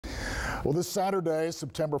Well, this Saturday,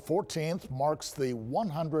 September 14th, marks the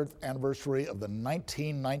 100th anniversary of the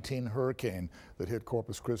 1919 hurricane that hit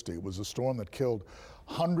Corpus Christi. It was a storm that killed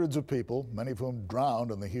hundreds of people, many of whom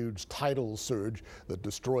drowned in the huge tidal surge that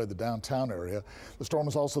destroyed the downtown area. The storm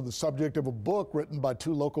is also the subject of a book written by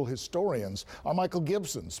two local historians. Our Michael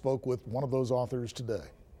Gibson spoke with one of those authors today.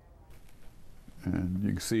 And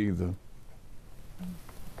you can see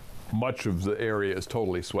much of the area is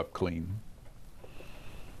totally swept clean.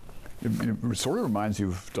 It sort of reminds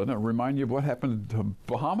you doesn't it remind you of what happened to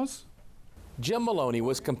Bahamas? Jim Maloney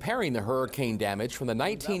was comparing the hurricane damage from the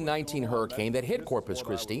 1919 hurricane that hit Corpus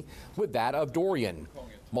Christi with that of Dorian.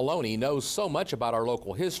 Maloney knows so much about our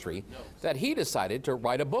local history that he decided to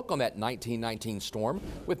write a book on that 1919 storm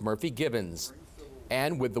with Murphy Gibbons.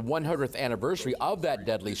 And with the 100th anniversary of that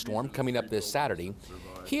deadly storm coming up this Saturday,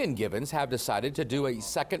 he and Gibbons have decided to do a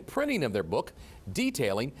second printing of their book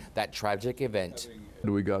detailing that tragic event.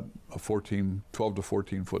 We got a 12 to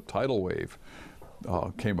 14 foot tidal wave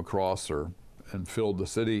came across and filled the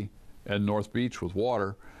city and North Beach with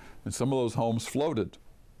water, and some of those homes floated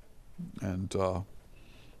and or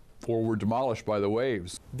were demolished by the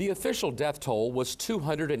waves. The official death toll was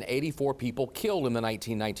 284 people killed in the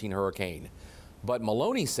 1919 hurricane. But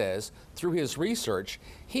Maloney says through his research,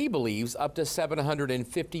 he believes up to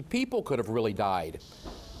 750 people could have really died.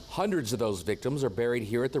 Hundreds of those victims are buried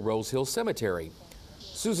here at the Rose Hill Cemetery.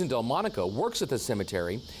 Susan Delmonico works at the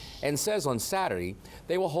cemetery and says on Saturday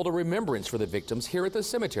they will hold a remembrance for the victims here at the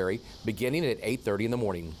cemetery beginning at 8:30 in the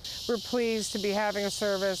morning. We're pleased to be having a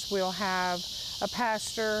service. We'll have a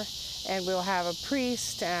pastor and we'll have a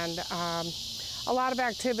priest and a lot of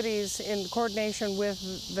activities in coordination with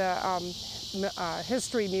the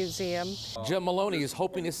History Museum. Jim Maloney is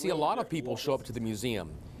hoping to see a lot of people show up to the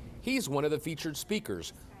museum. He's one of the featured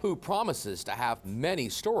speakers who promises to have many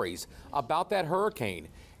stories about that hurricane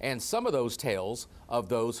and some of those tales of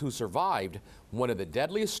those who survived one of the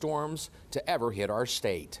deadliest storms to ever hit our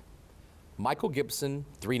state. Michael Gibson,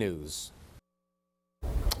 3 News.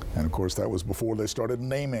 And of course, that was before they started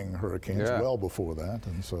naming hurricanes, well before that.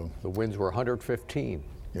 And so the winds were 115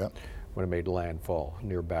 when it made landfall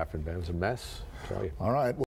near Baffin Bay. It was a mess, I tell you. All right.